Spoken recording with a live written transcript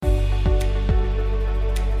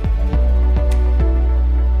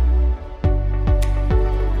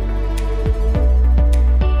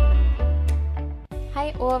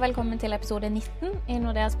velkommen til episode 19 i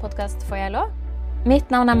Nordeas podcast For jeg lov. Mitt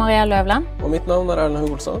navn Maria Løvland. Og mitt navn Erlend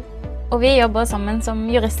Hugolstad. Og vi jobber sammen som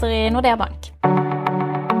jurister i Nordea Bank.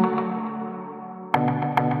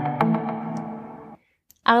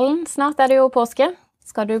 Erlend, snart det jo påske.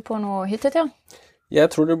 Skal du på noe hyttetur?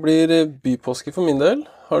 Jeg tror det blir bypåske for min del.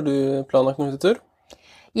 Har du planlagt noen hyttetur?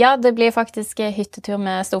 Ja, det blir faktisk hyttetur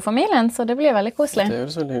med storfamilien, så det blir veldig koselig. Det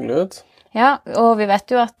høres veldig hyggelig ut. Ja, og vi vet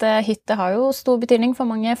jo at hytte har jo stor betydning for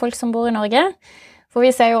mange folk som bor i Norge. For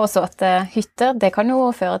vi ser jo også at hytter, det kan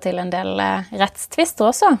jo føre til en del rettstvister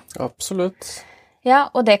også. Absolutt. Ja,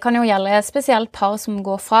 og det kan jo gjelde spesielt par som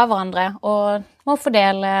går fra hverandre og må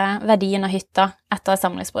fordele verdien av hytta etter et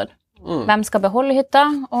samlivsbrudd. Hvem skal beholde hytta,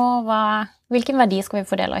 og hvilken verdi skal vi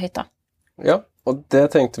fordele av hytta? Ja, og det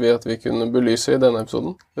tenkte vi at vi kunne belyse i denne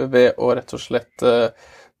episoden ved å rett og slett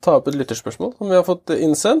ta opp et lytterspørsmål som vi har fått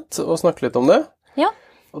innsendt, og snakke litt om det. Ja.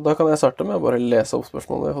 Og da kan jeg starte med å bare lese opp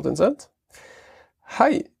spørsmålet vi har fått innsendt.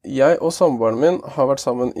 Hei, jeg og samboeren min har vært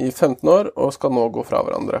sammen i 15 år og skal nå gå fra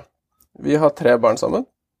hverandre. Vi har 3 barn sammen.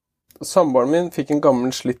 Samboeren min fikk en gammel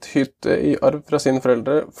slitt hytte i arv fra sine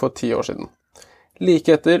foreldre for 10 år siden.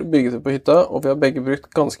 Like etter bygget vi på hytta, og vi har begge brukt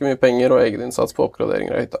ganske mye penger og egeninnsats på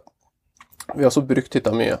oppgraderinger av hytta. Vi har også brukt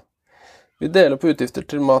hytta mye. Vi deler på utgifter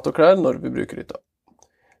til mat og klær når vi bruker hytta.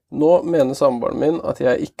 Nå mener samboeren min at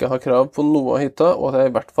jeg ikke har krav på noe av hytta, og at jeg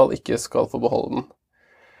i hvert fall ikke skal få beholde den.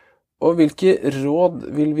 Og hvilke råd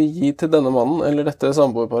vil vi gi til denne mannen, eller dette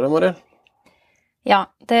samboerparet, Mariel? Ja,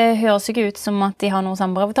 det høres ikke ut som at de har noe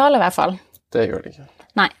samboeravtale i hvert fall. Det gjør det ikke.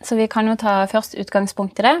 Nei, så vi kan jo ta først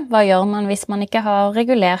utgangspunkt i det. Hva gjør man hvis man ikke har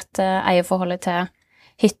regulert eierforholdet til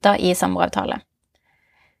hytta i samboeravtale?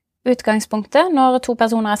 Utgangspunktet når 2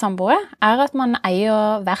 personer samboere er at man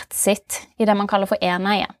eier hvert sitt i det man kaller for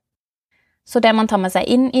eneie. Så det man tar med seg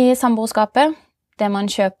inn i samboerskapet, det man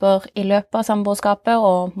kjøper i løpet av samboerskapet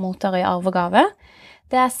og mottar i arv og gave,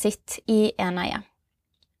 det er sitt i eneie.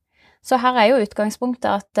 Så her er jo utgangspunktet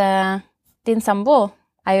at din samboer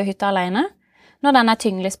eier hytta alene, når den er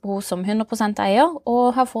tyngligst på henne som 100% eier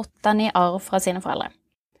og har fått den i arv fra sine foreldre.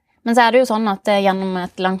 Men så er det jo sånn at gjennom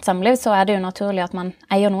et langt samliv så er det jo naturlig at man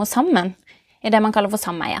eier noe sammen i det man kaller for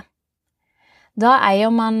sameie. Da eier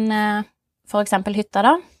man for eksempel hytta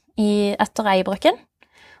da, etter eiebrøken,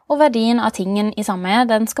 og verdien av tingen i sameie,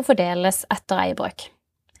 den skal fordeles etter eiebrøk.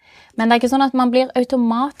 Men det er ikke sånn at man blir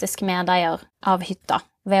automatisk medeier av hytta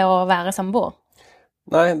ved å være samboer.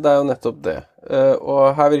 Nei, det er jo nettopp det.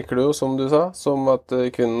 Og her virker det jo, som du sa, som at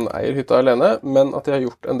kvinnen eier hytta alene, men at de har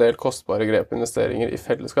gjort en del kostbare grep og investeringer i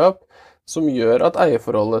fellesskap, som gjør at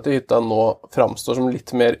eierforholdet til hytta nå framstår som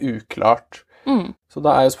litt mer uklart. Så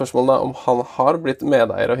da er jo spørsmålet om han har blitt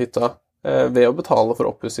medeier av hytta ved å betale for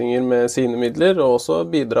oppussinger med sine midler, og også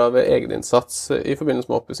bidra ved egeninnsats i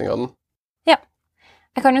forbindelse med oppussing av den. Ja,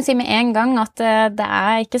 jeg kan jo si med en gang at det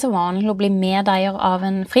er ikke så vanlig å bli medeier av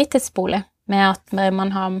en fritidsbolig, med at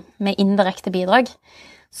man har med indirekte bidrag.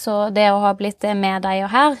 Så det å ha blitt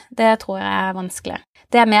medeier her, det tror jeg er vanskelig.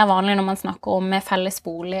 Det er mer vanlig når man snakker om felles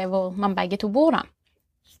bolig hvor man begge to bor da.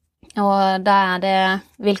 Og da er det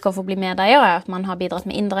vilkår for å bli medeier at man har bidratt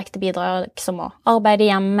med indirekte bidrag som å arbeide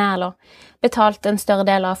hjemme eller betalt en større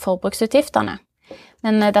del av forbruksutgiftene.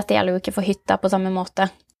 Men dette gjelder jo ikke for hytta på samme måte.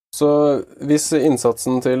 Så hvis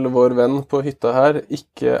innsatsen til vår venn på hytta her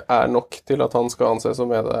ikke er nok til at han skal anses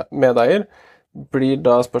som medeier, blir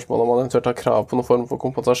da spørsmålet om han eventuelt har krav på noen form for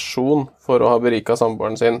kompensasjon for å ha beriket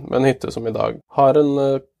samboeren sin med en hytte som i dag har en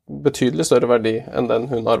betydelig større verdi enn den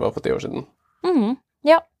hun arvet for 10 år siden.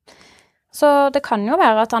 Ja, så det kan jo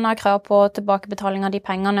være at han har krav på tilbakebetaling av de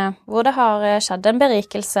pengene hvor det har skjedd en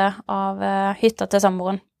berikelse av hytta til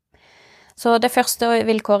samboeren. Så det første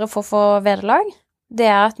vilkåret for å få vederlag, det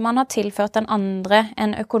er at man har tilført den andre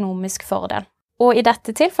en økonomisk fordel. Og i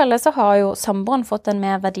dette tilfellet så har jo samboeren fått en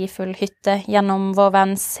mer verdifull hytte gjennom vår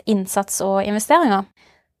venns innsats og investeringer.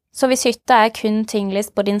 Så hvis hytta er kun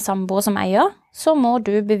tyngligst på din samboer som eier, så må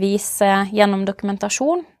du bevise gjennom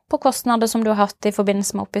dokumentasjon på kostnader som du har hatt i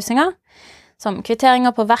forbindelse med oppussinger, som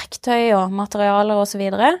kvitteringer på verktøy og materialer og så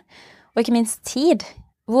videre, og ikke minst tid.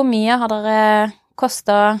 Hvor mye har dere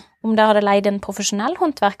kostet om dere hadde leid en profesjonell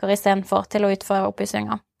håndverker i stedet for til å utføre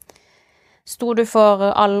oppussinger? Sto du for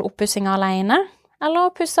all oppussinger alene,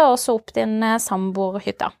 eller pusset også opp din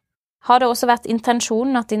samboerhytta? Har det også vært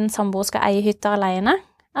intensjonen at din samboer skal eie hytta alene,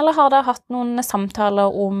 eller har dere hatt noen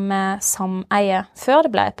samtaler om sameie før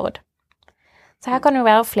det ble et brudd? Så her kan jo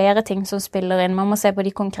være flere ting som spiller inn. Man må se på de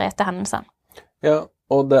konkrete hendelsene. Ja,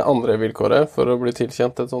 og det andre vilkåret for å bli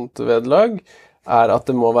tilkjent et sånt vederlag er at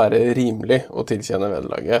det må være rimelig å tilkjenne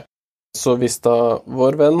vederlaget. Så hvis da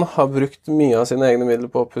vår venn har brukt mye av sine egne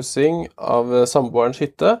midler på oppussing av samboerens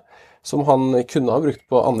hytte, som han kunne ha brukt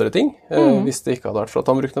på andre ting, hvis det ikke hadde vært for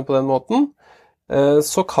at han brukte den på den måten,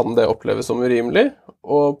 så kan det oppleves som urimelig,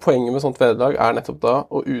 og poenget med sånt vederlag nettopp da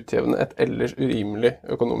å utjevne et ellers urimelig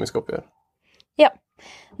økonomisk oppgjør. Ja,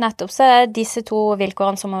 nettopp så det disse to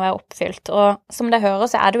vilkårene som må være oppfylt, og som det hører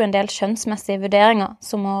så det jo en del skjønnsmessige vurderinger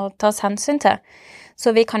som må tas hensyn til.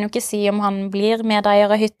 Så vi kan jo ikke si om han blir medeier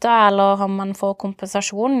av hytta, eller om han får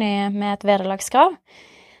kompensasjon med et vederlagskrav.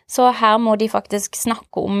 Så her må de faktisk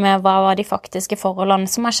snakke om hva var de faktiske forholdene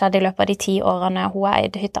som har skjedd i løpet av de 10 årene hun har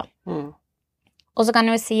eid hytta. Og så kan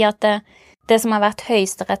jeg jo si at det som har vært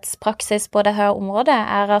høyesterettspraksis på dette området,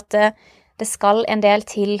 at det skal en del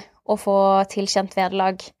til å få tilkjent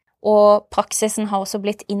vederlag, og praksisen har også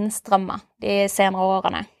blitt innstrammet de senere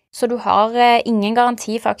årene. Så du har ingen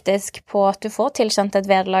garanti faktisk på at du får tilkjent et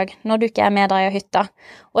vederlag når du ikke medeier av hytta,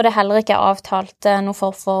 og det heller ikke avtalt noe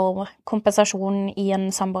for kompensasjon i en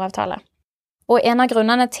samboeravtale. Og en av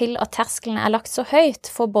grunnene til at terskelen lagt så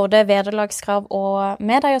høyt for både vederlagskrav og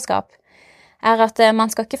medeierskap, at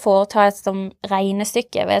man skal ikke foreta et som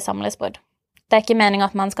regnestykke ved samlivsbrudd. Det ikke meningen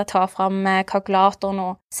at man skal ta fram kalkulatoren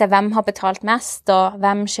og se hvem har betalt mest, og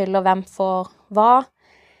hvem skylder hvem for hva.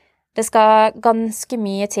 Det skal ganske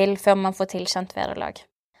mye til før man får tilkjent vederlag.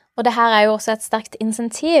 Og det her jo også et sterkt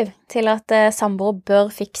insentiv til at samboere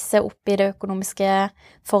bør fikse opp i det økonomiske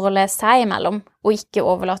forholdet seg imellom, og ikke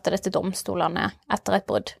overlate det til domstolene etter et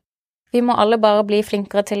brudd. Vi må alle bare bli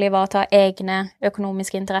flinkere til å ivareta egne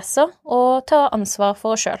økonomiske interesser og ta ansvar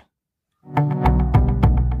for oss selv.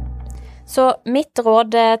 Så mitt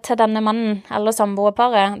råd til denne mannen eller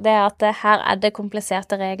samboerparet, det at her det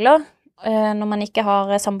kompliserte regler når man ikke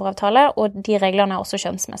har samboeravtale, og de reglene også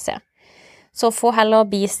kjønnsmessige. Så få heller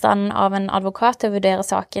bistand av en advokat til å vurdere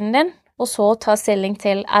saken din, og så ta stilling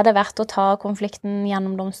til det verdt å ta konflikten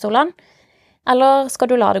gjennom domstolene, eller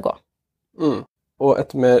skal du la det gå? Og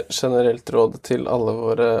et mer generelt råd til alle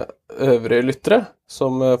våre øvrige lyttere,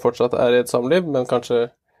 som fortsatt i et samliv, men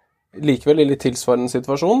kanskje likevel i litt tilsvarende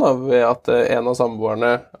situasjon, da, ved at en av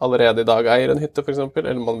samboerne allerede i dag eier en hytte, for eksempel,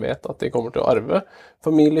 eller man vet at de kommer til å arve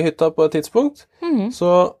familiehytta på et tidspunkt,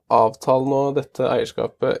 så avtal nå dette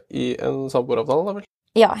eierskapet i en samboeravtale, da vel?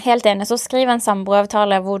 Ja, helt enig. Så skriv en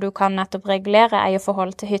samboeravtale hvor du kan nettopp regulere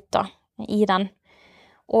eierforhold til hytta i den.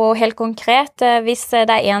 Og helt konkret, hvis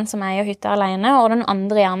det en som eier hytta alene, og den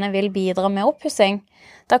andre gjerne vil bidra med oppussing,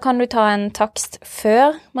 da kan du ta en takst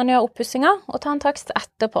før man gjør oppussinga, og ta en takst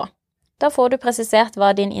etterpå. Da får du presisert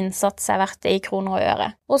hva din innsats verdt i kroner og øre.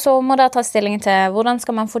 Og så må dere ta stilling til hvordan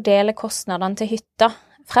skal man fordele kostnadene til hytta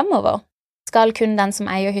fremover. Skal kun den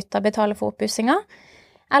som eier hytta betale for oppussinga,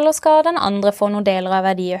 eller skal den andre få noen deler av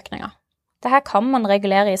verdiøkninga? Dette kan man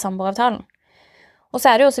regulere i samboeravtalen. Og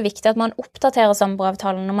så det jo også viktig at man oppdaterer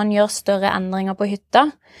samboeravtalen når man gjør større endringer på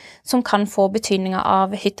hytta, som kan få betydninger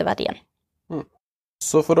av hytteverdien.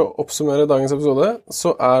 Så for å oppsummere dagens episode,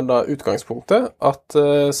 så da utgangspunktet at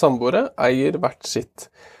samboere eier hvert sitt,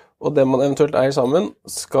 og det man eventuelt eier sammen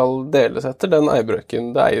skal deles etter den eierbrøken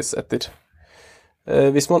det eies etter.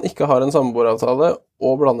 Hvis man ikke har en samboeravtale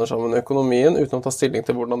og blander sammen økonomien uten å ta stilling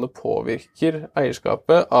til hvordan det påvirker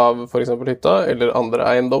eierskapet av for eksempel hytta eller andre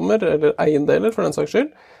eiendommer eller eiendeler for den saks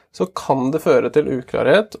skyld, så kan det føre til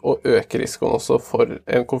uklarhet og øke risikoen også for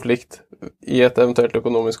en konflikt i et eventuelt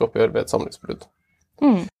økonomisk oppgjør ved et samlivsbrudd.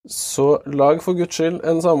 Så lag for Guds skyld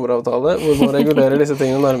en samboeravtale hvor man regulerer disse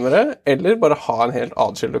tingene nærmere, eller bare ha en helt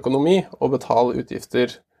adskilt økonomi og betale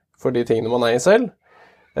utgifter for de tingene man eier selv.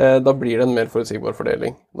 Da blir det en mer forutsigbar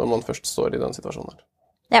fordeling når man først står i den situasjonen her.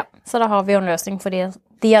 Ja, så da har vi jo en løsning for de av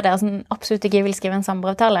dere som absolutt ikke vil skrive en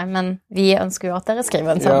samboeravtale, men vi ønsker jo at dere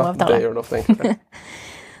skriver en samboeravtale. Ja, det gjør det ofte enklere.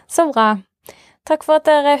 Så bra. Takk for at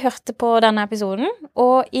dere hørte på denne episoden,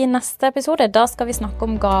 og i neste episode da skal vi snakke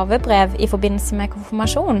om gavebrev i forbindelse med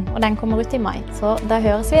konfirmasjon, og den kommer ut i mai, så da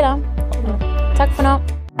høres vi da. Takk for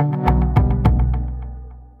nå.